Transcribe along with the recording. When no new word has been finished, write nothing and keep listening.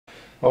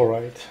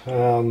Alright,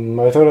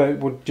 I thought I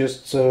would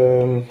just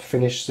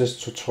finish this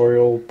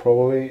tutorial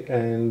probably,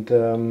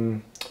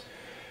 and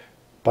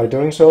by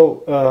doing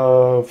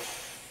so,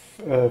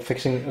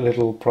 fixing a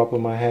little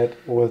problem I had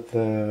with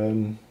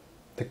the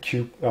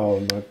cube, oh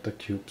not the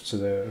cubes,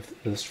 the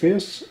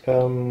spheres.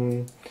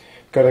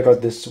 God, I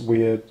got this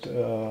weird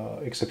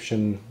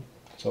exception,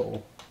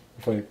 so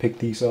if I pick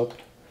these up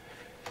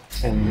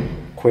and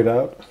quit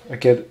out, I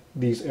get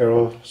these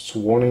errors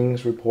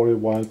warnings reported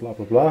while blah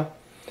blah blah,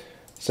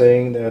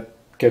 saying that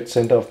get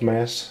center of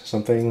mass,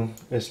 something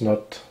is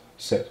not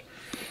set.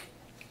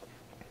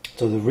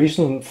 So the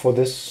reason for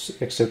this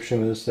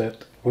exception is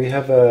that we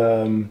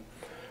are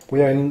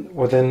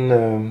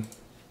within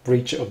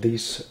reach of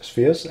these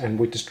spheres and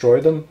we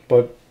destroy them,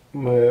 but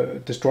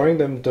destroying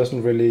them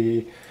doesn't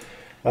really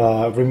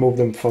remove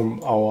them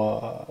from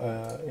our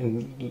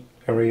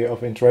area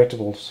of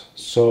interactables.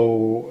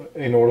 So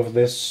in order for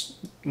this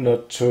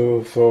not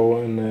to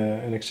throw in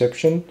an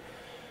exception,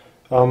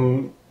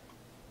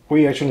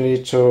 we actually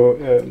need to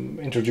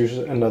introduce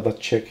another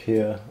check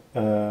here.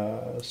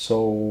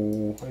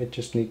 So I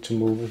just need to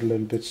move a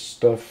little bit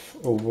stuff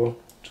over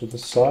to the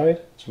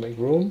side to make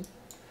room.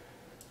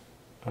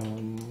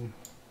 Something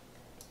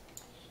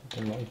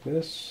like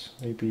this.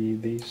 Maybe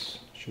these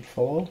should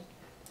follow.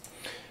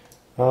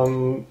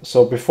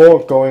 So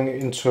before going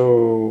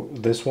into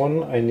this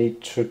one, I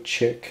need to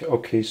check.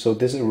 Okay, so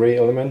this array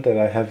element that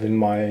I have in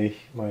my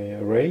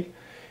array,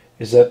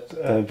 is that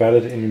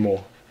valid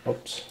anymore?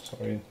 Oops,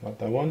 sorry, not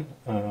that one.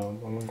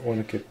 I'm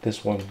going to get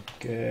this one.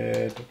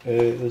 Get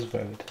is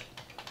valid.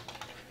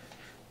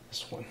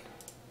 This one.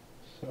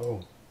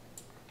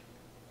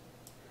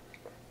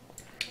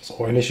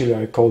 So initially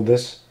I call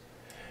this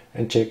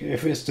and check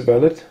if it's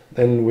valid.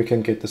 Then we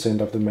can get the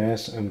center of the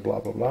mass and blah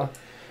blah blah,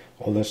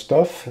 all that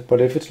stuff.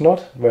 But if it's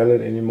not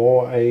valid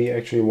anymore, I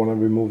actually want to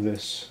remove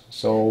this.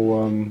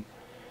 So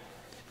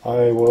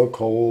I will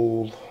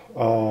call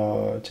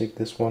take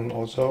this one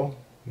also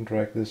and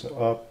drag this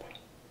up.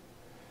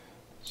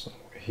 So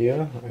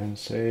here and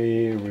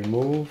say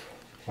remove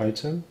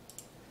item,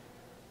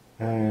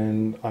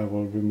 and I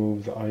will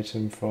remove the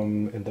item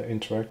from in the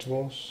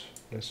interactables.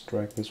 Let's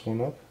drag this one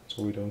up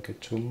so we don't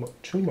get too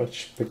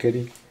much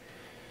spaghetti.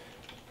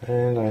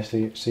 And I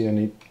see I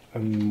need a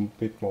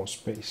bit more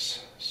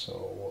space.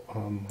 So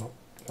not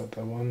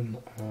that one,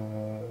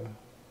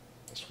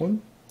 this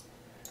one,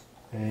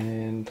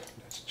 and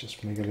let's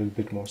just make a little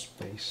bit more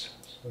space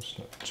so it's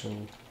not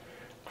too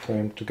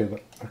cramped together.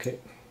 Okay.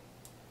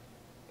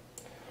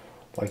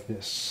 Like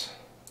this.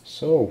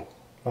 So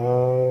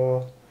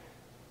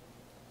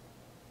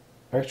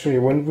actually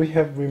when we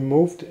have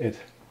removed it,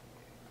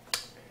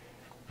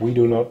 we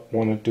do not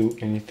want to do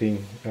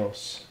anything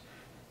else.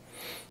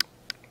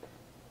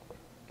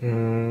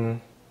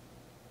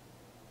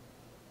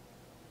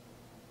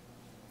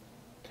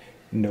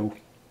 No,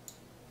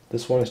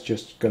 this one is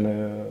just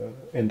gonna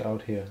end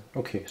out here.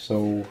 Okay,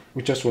 so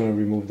we just want to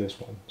remove this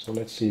one. So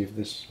let's see if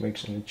this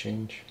makes any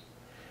change.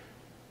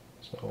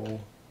 So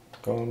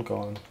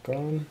gone,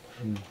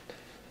 and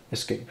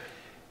escape.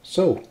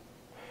 So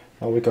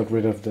now we got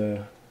rid of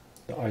the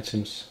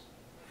items.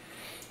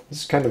 This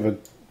is kind of a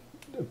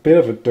bit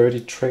of a dirty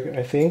trick,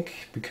 I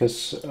think,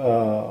 because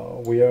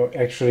we are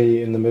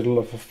actually in the middle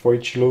of a for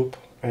each loop,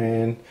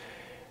 and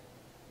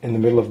in the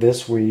middle of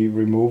this we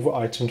remove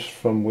items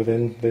from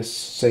within this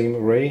same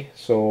array.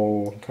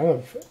 So kind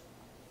of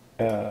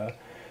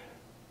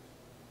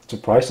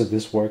surprised that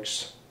this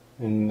works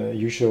in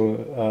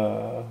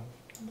usual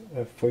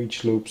for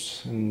each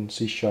loops in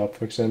C#,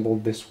 for example.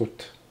 This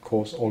would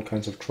cause all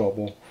kinds of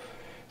trouble.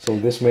 So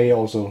this may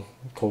also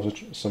cause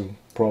some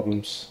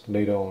problems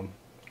later on.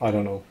 I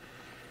don't know.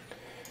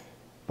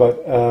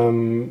 But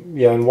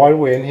yeah, and while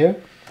we're in here,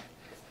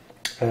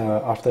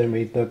 after I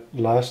made that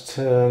last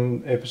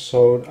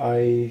episode,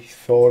 I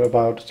thought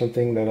about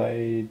something that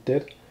I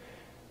did,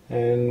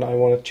 and I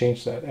want to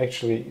change that.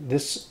 Actually,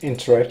 this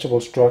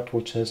interactable struct,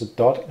 which has a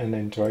dot and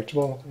an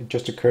interactable, it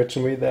just occurred to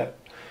me that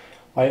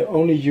I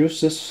only use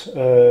this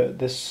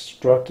this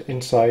struct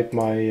inside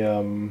my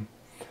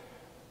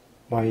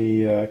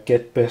my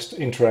get best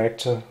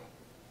interaction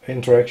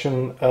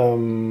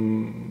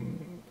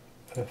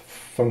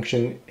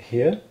function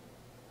here.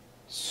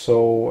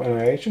 So, and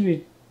I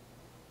actually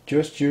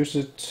just use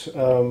it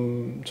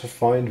to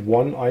find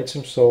one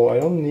item, so I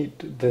don't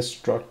need this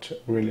struct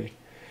really.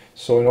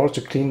 So in order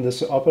to clean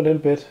this up a little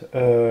bit,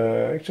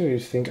 I actually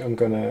think I'm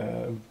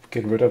gonna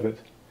get rid of it.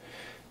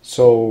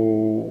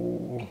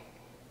 So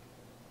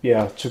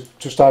yeah,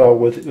 to start out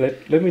with,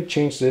 let me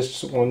change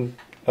this one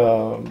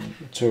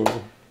to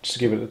just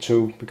give it a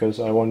 2, because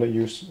I want to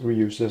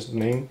reuse this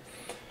name.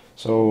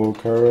 So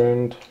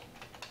current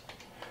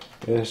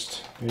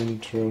best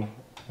interactable,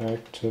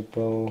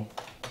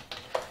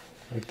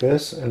 like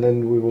this, and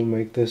then we will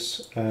make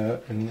this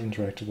an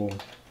interactable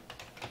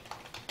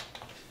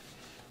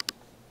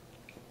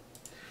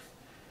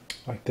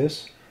like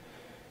this.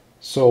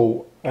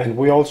 So, and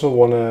we also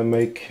want to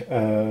make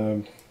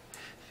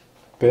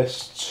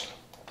best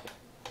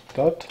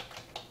dot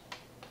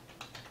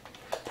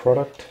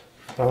product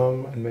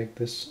and make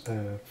this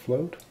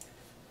float.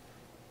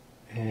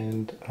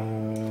 And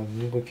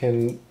we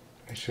can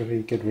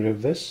actually get rid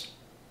of this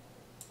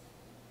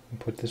and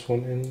put this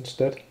one in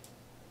instead.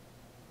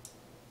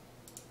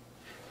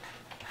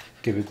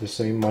 Give it the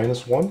same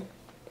 -1.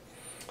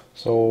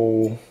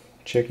 So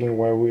checking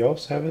where we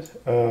else have it,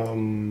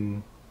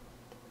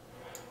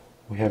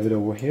 we have it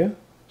over here.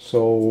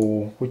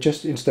 So we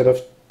just, instead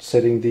of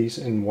setting these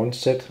in one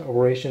set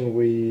operation,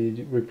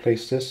 we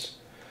replace this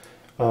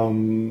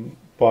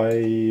by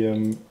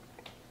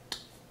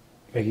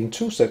making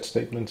 2 set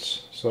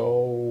statements.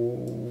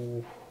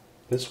 So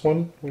this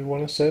one we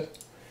want to set,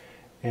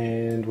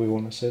 and we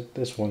want to set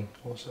this one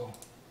also.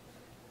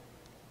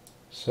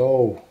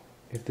 So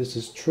if this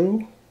is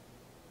true,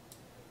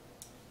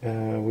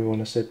 we want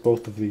to set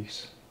both of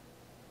these,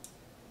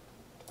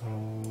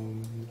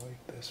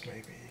 like this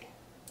maybe,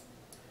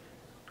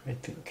 I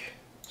think.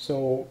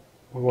 So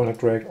we want to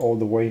drag all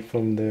the way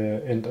from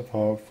the end of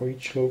our for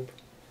each loop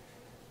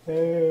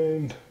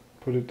and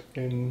put it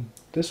in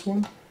this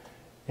one,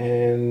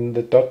 and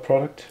the dot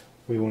product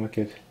we want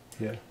to get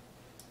here.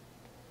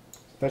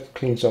 That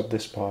cleans up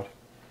this part.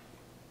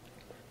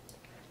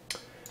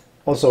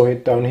 Also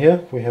down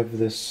here we have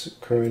this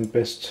current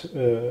best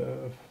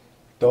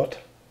dot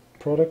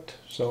product,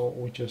 so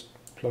we just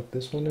plug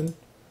this one in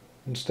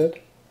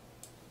instead.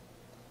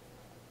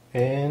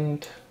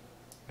 And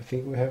I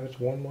think we have it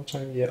one more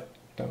time, yeah,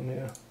 down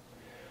here.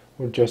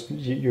 We're just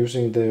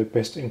using the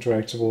best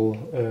interactable,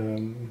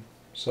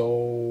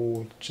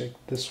 so check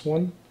this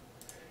one,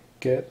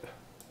 get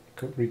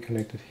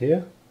reconnected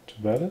here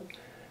to valid,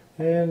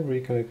 and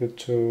reconnect it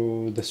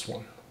to this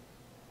one,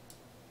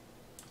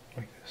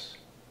 like this.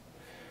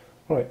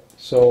 Alright,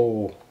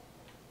 so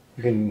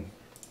you can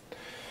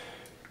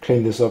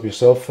clean this up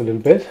yourself a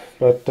little bit,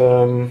 but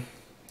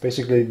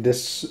basically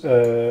this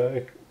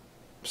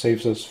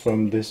saves us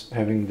from this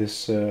having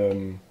this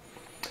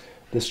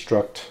this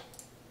struct,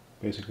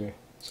 basically.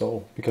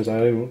 So because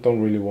I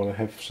don't really want to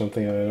have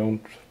something I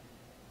don't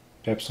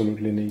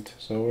absolutely need.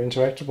 So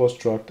interactable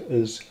struct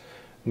is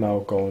now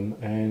gone,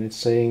 and it's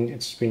saying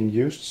it's being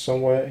used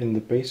somewhere in the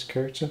base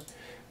character.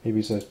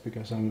 Maybe that's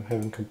because I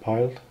haven't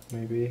compiled.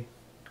 Maybe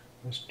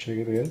let's check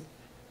it again.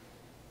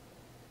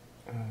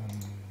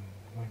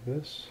 Like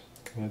this.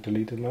 Can I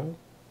delete it now?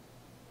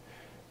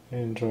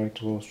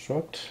 Interactable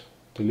struct,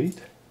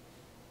 delete,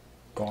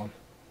 gone.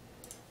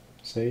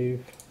 Save,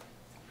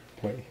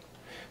 play.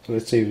 So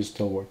let's see if it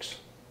still works.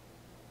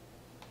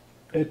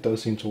 It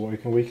does seem to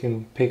work, and we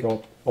can pick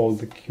up all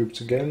the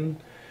cubes again.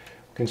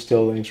 We can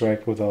still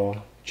interact with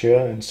our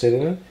chair and sit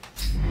in it.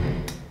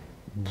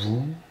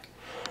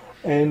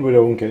 And we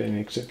don't get any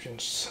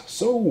exceptions.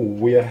 So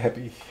we are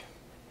happy.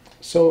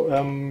 So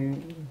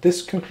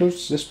this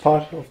concludes this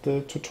part of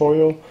the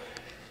tutorial,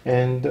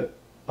 and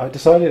I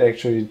decided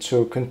actually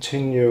to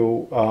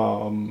continue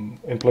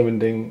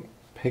implementing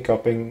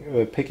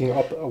picking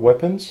up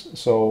weapons.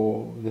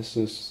 So this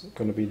is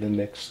going to be the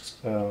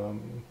next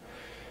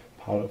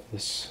part of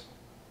this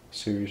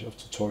series of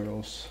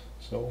tutorials.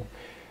 So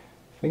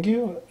thank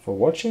you for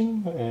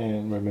watching,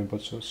 and remember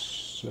to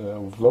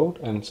vote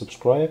and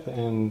subscribe,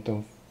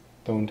 and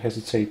don't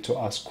hesitate to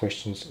ask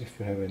questions if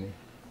you have any.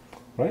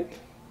 Right?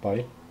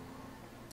 Bye.